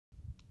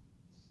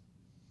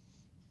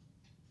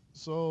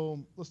So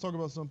let's talk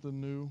about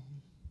something new.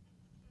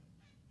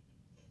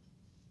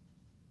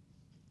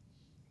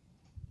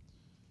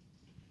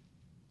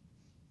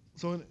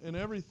 So in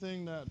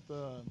everything that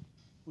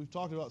we've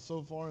talked about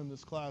so far in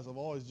this class, I've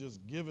always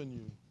just given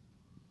you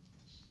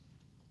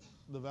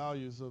the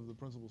values of the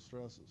principal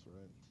stresses,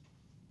 right?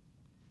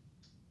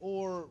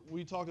 Or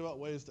we talked about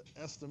ways to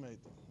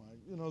estimate them. Like,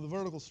 you know, the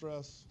vertical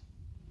stress,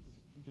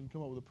 you can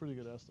come up with a pretty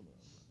good estimate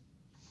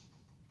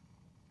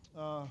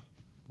of it.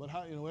 But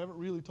how, we haven't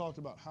really talked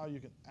about how you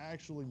can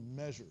actually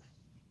measure,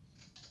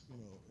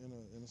 in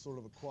a sort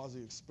of a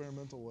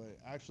quasi-experimental way,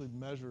 actually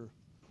measure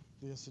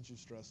the in situ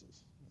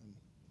stresses.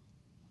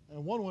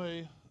 And one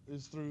way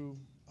is through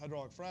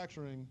hydraulic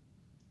fracturing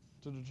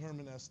to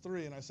determine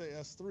S3. And I say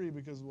S3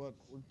 because what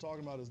we're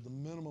talking about is the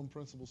minimum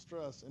principal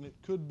stress, and it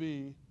could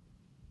be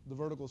the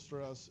vertical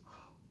stress,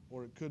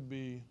 or it could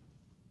be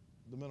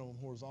the minimum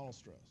horizontal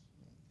stress.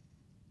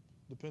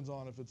 Right? Depends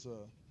on if it's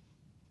a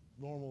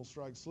normal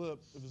strike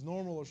slip. If it's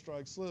normal or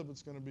strike slip,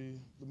 it's going to be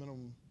the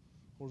minimum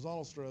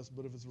horizontal stress.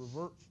 But if it's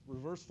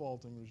reverse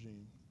faulting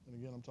regime, and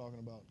again I'm talking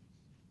about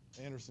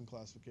Anderson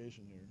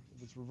classification here.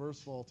 If it's reverse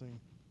faulting,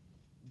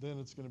 then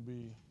it's going to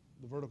be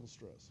the vertical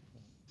stress,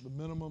 the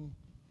minimum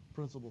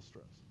principal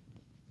stress.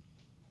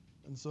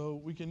 And so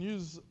we can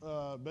use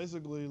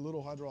basically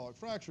little hydraulic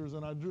fractures,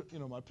 and I drew,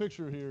 my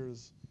picture here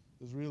is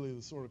really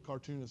the sort of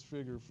cartoonist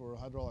figure for a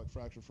hydraulic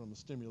fracture from a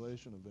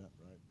stimulation event,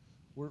 right?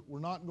 We're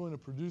not going to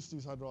produce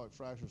these hydraulic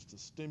fractures to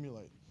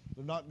stimulate.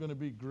 They're not going to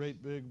be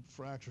great big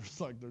fractures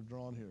like they're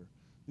drawn here.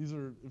 These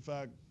are, in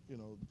fact,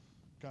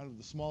 kind of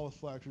the smallest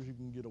fractures you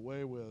can get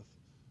away with,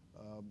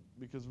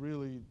 because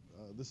really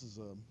this is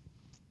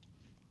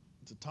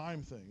it's a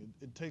time thing.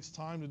 It takes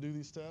time to do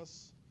these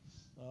tests,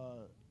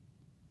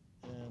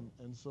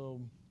 and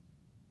so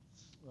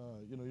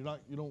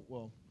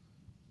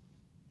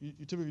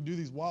you typically do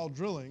these while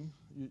drilling.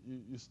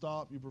 You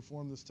stop, you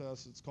perform this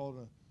test. It's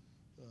called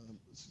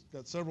it's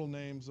got several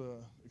names: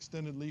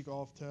 extended leak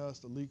off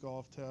test, a leak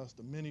off test,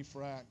 a mini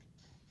frac.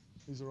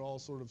 These are all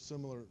sort of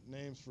similar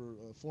names for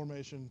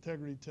formation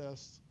integrity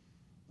tests.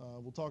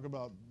 We'll talk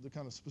about the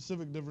kind of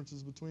specific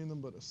differences between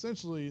them, but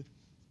essentially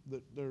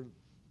they're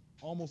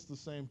almost the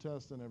same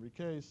test in every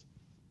case,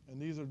 and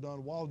these are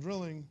done while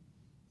drilling,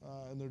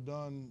 and they're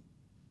done,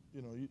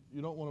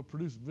 you don't want to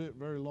produce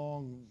very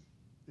long,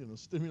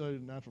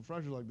 stimulated natural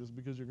fractures like this,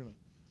 because you're going to,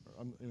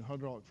 in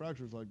hydraulic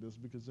fractures like this,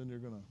 because then you're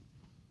going to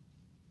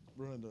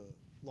run into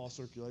lost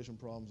circulation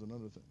problems and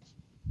other things.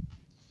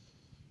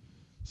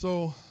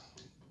 So,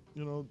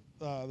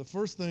 the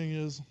first thing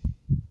is,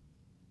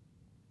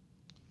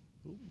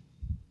 what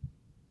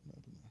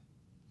happened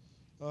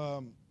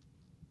there?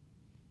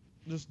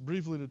 Just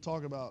briefly to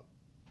talk about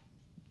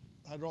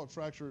hydraulic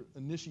fracture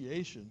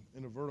initiation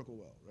in a vertical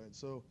well, right?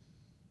 So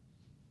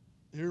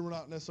here we're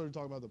not necessarily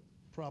talking about the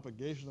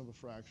propagation of a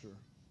fracture,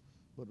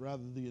 but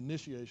rather the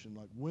initiation,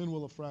 like when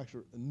will a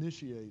fracture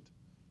initiate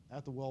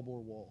at the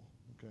wellbore wall,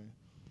 okay?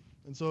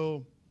 And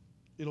so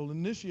it'll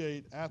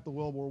initiate at the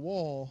wellbore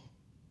wall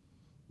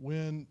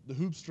when the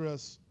hoop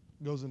stress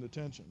goes into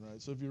tension,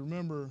 right? So if you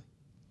remember,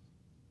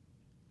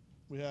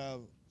 we have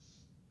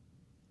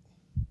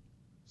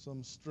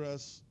some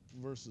stress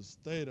versus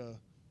theta,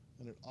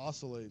 and it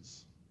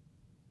oscillates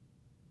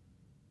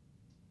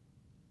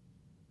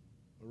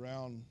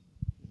around,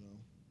 I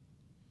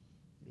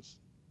guess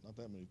not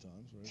that many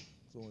times, right?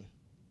 It's only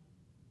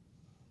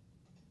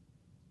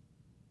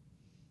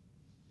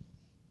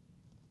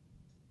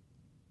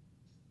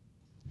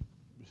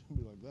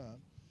be like that.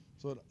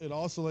 So it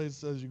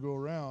oscillates as you go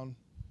around,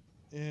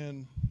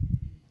 and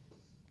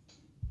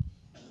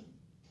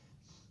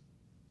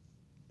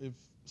if,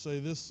 say,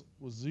 this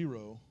was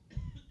 0,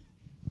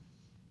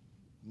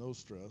 no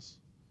stress,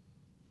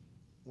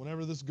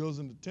 whenever this goes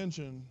into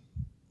tension,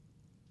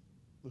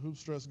 the hoop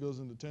stress goes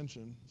into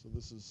tension, so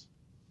this is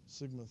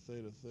sigma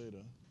theta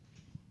theta,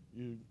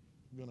 you're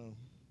going to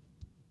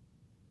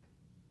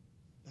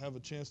have a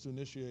chance to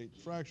initiate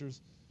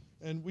fractures.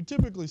 And we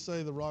typically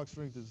say the rock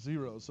strength is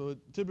 0, so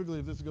typically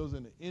if this goes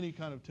into any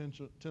kind of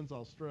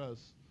tensile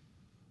stress,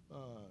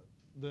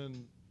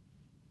 then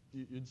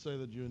you'd say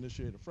that you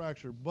initiate a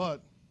fracture.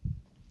 But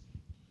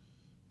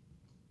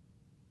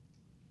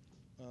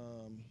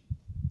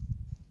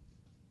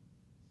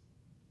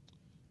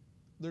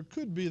there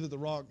could be that the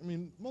rock,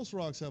 most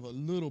rocks have a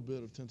little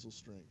bit of tensile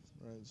strength,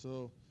 right?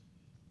 So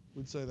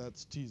we'd say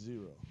that's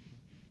T0.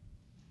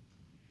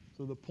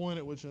 So the point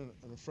at which a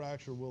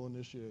fracture will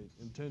initiate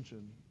in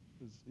tension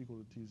is equal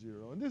to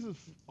T0. And this is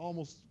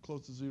almost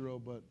close to 0,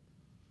 but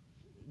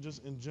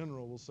just in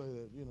general, we'll say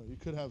that, you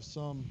could have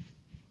some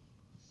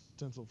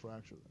tensile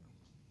fracture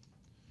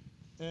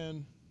there.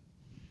 And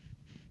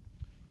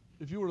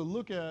if you were to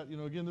look at,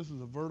 again, this is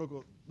a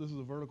vertical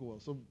well.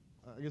 So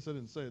I guess I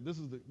didn't say it. This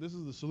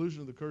is the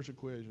solution of the Kirsch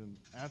equation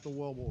at the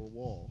wellbore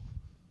wall,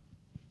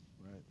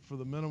 right? For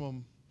the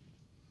minimum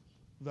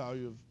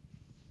value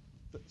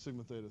of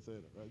sigma theta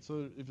theta, right?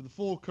 So if the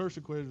full Kirsch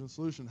equation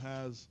solution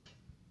has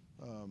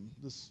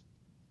this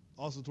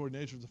oscillatory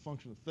nature as a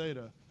function of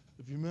theta,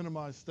 if you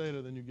minimize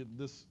theta, then you get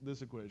this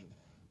equation.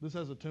 This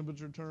has a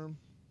temperature term,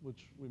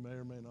 which we may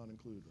or may not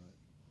include,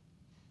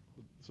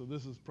 right? So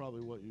this is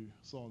probably what you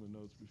saw in the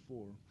notes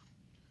before.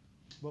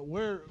 But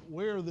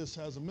where this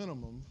has a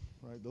minimum,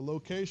 right, the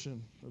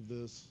location of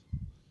this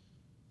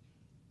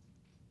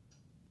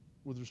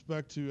with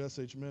respect to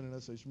SH min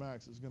and SH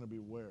max is going to be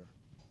where?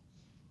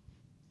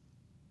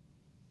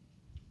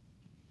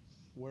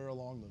 Where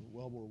along the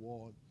wellbore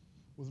wall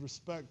with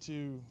respect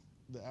to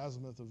the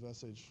azimuth of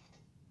SH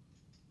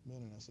min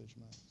and SH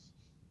max?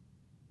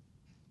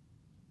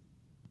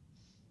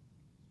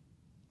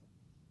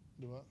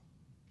 Do what?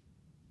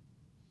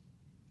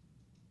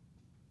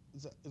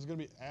 It's going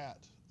to be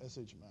at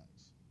SH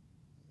max.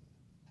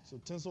 So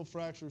tensile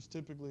fractures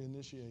typically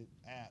initiate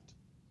at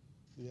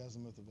the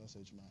azimuth of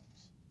SH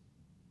max.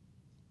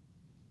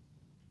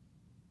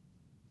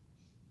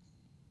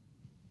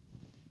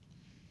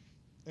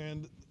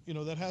 And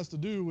that has to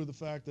do with the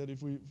fact that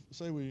if we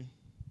say we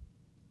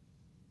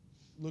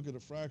look at a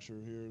fracture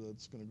here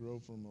that's going to grow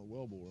from a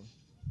wellbore,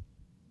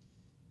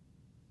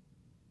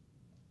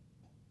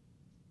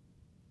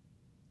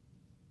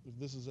 if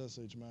this is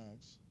SH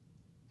max,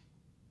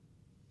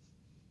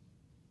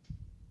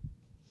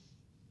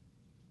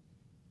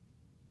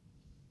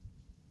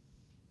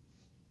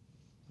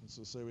 and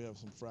so say we have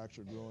some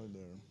fracture growing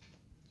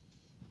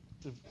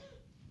there.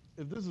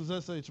 If this is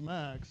SH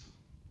max,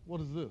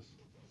 what is this?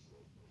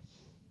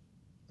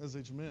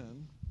 SH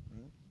min,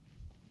 right?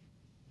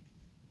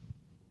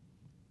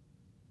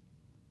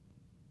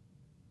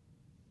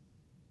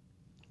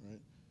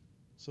 Right.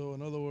 So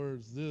in other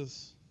words,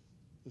 this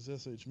is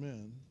SH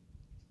min,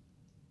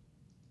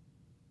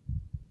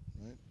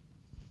 right?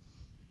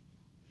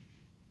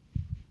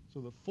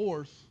 So the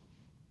force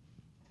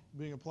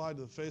being applied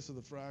to the face of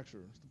the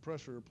fracture, the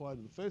pressure applied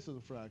to the face of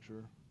the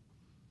fracture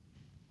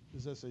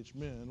is SH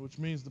min, which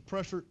means the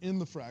pressure in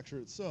the fracture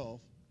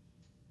itself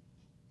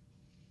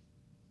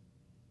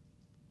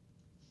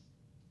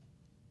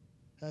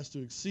has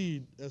to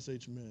exceed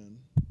SH min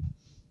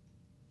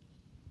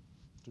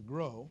to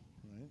grow,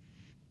 right?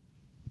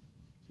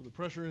 So the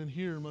pressure in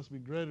here must be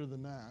greater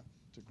than that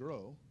to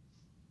grow.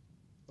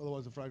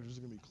 Otherwise, the fracture is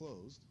going to be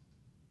closed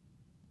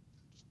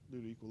just due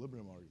to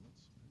equilibrium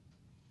arguments.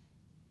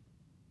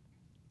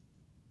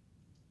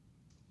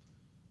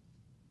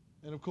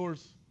 And of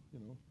course,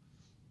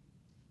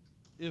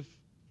 if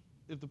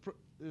the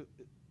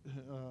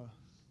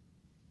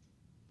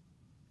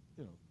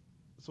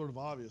it's sort of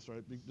obvious,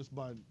 right? Just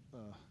by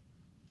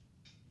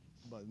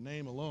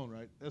name alone,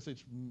 right?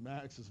 SH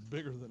max is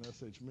bigger than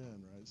SH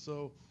min, right?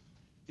 So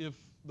if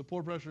the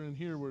pore pressure in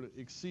here were to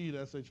exceed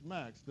SH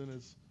max, then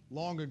it's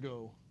long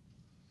ago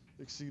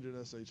exceeded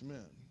SH min,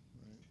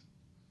 right?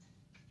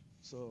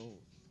 So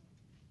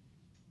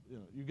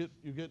you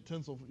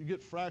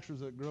get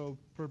fractures that grow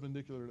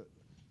perpendicular to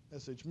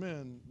SH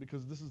min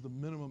because this is the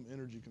minimum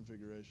energy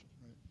configuration,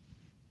 right?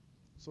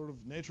 Sort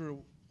of nature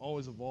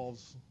always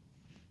evolves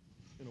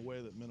in a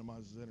way that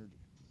minimizes energy.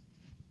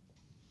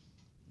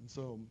 And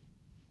so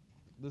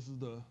this is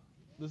the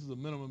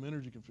minimum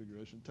energy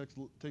configuration. It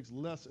takes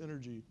less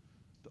energy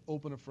to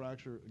open a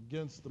fracture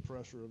against the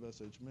pressure of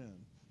SH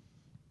min.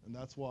 And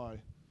that's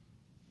why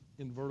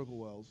in vertical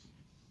wells,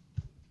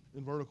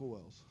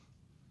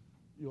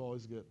 you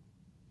always get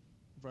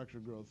fracture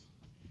growth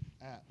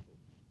at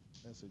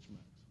SH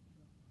max.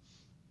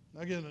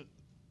 Now again,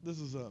 this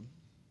is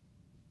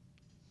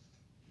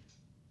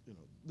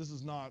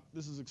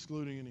this is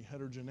excluding any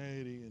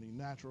heterogeneity, any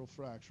natural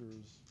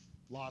fractures,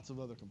 lots of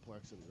other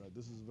complexity, right?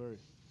 This is a very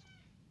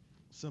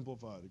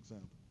simplified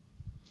example.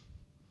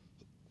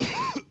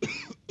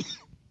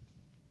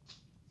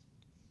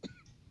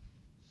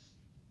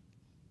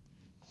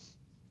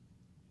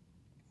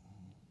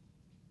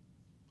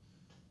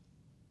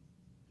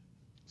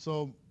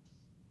 So